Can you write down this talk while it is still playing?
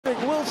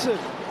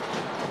Wilson.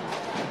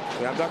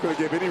 Yeah, I'm not going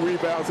to give any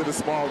rebounds to the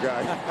small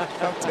guy.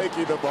 I'm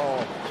taking the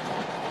ball.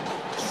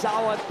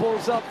 Sawat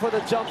pulls up for the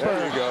jumper.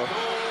 There you go.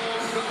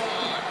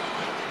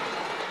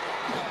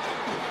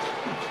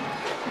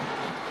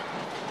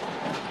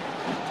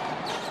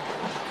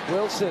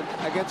 Wilson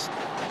against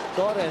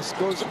Torres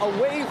goes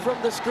away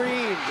from the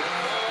screen.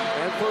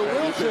 And for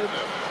Wilson,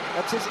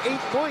 that's his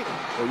 8th point.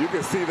 Well, you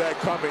can see that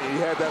coming. He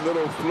had that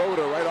little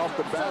floater right off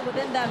the bat. So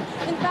within them.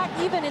 In fact,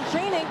 even in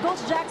training, Coach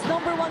Jack's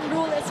 #1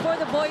 rule is for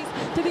the boys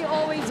to be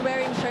always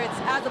wearing shirts.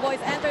 As the boys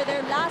enter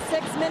their last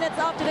 6 minutes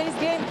of today's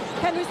game,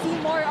 can we see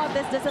more of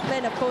this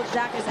discipline of Coach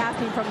Jack is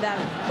asking from them?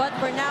 But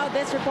for now,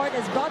 this report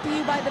is brought to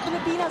you by the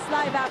Pilipinas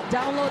Live app.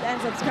 Download and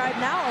subscribe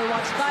now or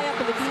watch via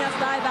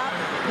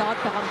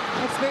PilinasLiveApp.com.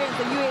 Experience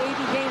the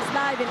UAAP games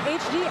live in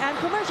HD and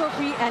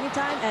commercial-free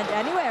anytime and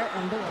anywhere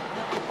in the world.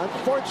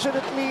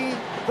 Unfortunately,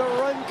 the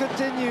run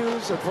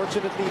continues.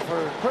 Unfortunately for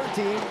her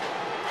team,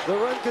 the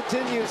run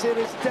continues. It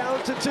is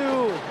down to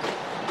 2.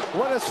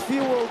 What has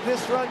fueled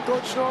this run,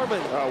 Coach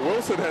Norman?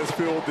 Wilson has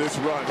fueled this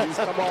run. He's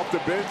come off the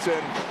bench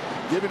and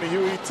given the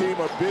UE team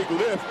a big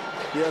lift.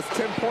 He has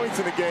 10 points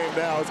in the game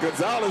now as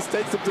Gonzalez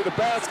takes him to the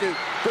basket.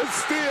 Good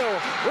steal.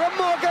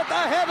 Ramogat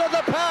ahead of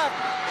the pack.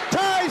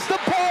 Ties the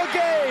ball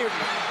game.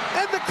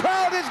 And the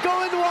crowd is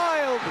going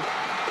wild.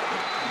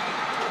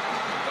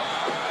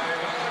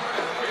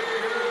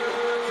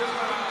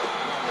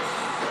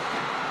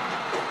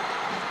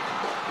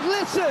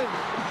 Listen.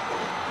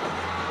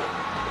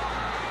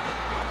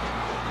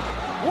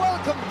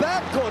 Welcome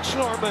back, Coach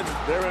Norman.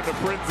 They're in the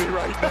frenzy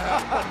right now.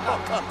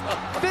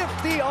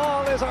 50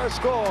 all is our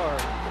score.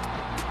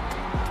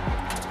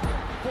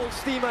 Full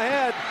steam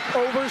ahead.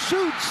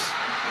 Overshoots.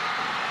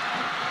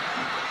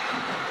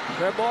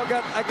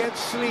 Remogat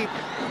against Sleep.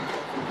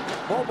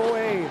 Home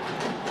away.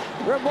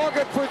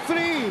 Remogat for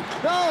 3.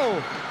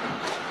 No.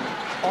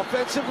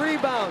 Offensive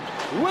rebound.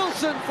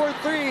 Wilson for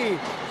 3.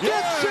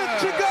 Gets it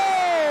to go.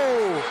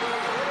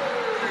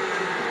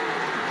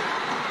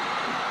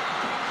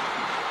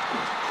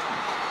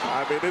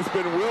 I mean, it's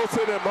been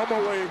Wilson and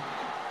Mumaway.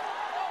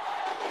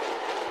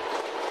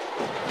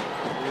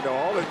 You know,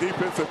 all the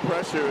defensive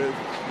pressure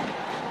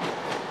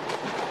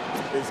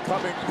is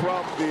coming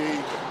from the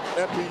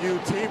FPU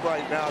team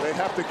right now. They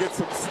have to get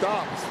some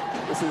stops.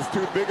 This is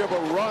too big of a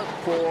run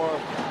for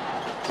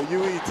the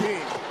UE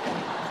team.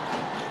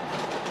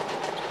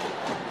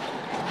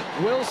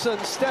 Wilson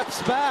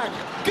steps back.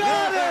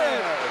 Got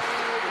it!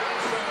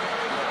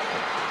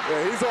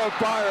 Yeah, he's on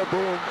fire,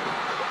 Boom.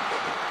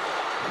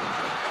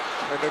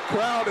 And the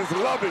crowd is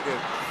loving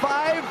it.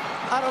 5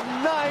 out of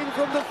 9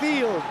 from the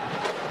field.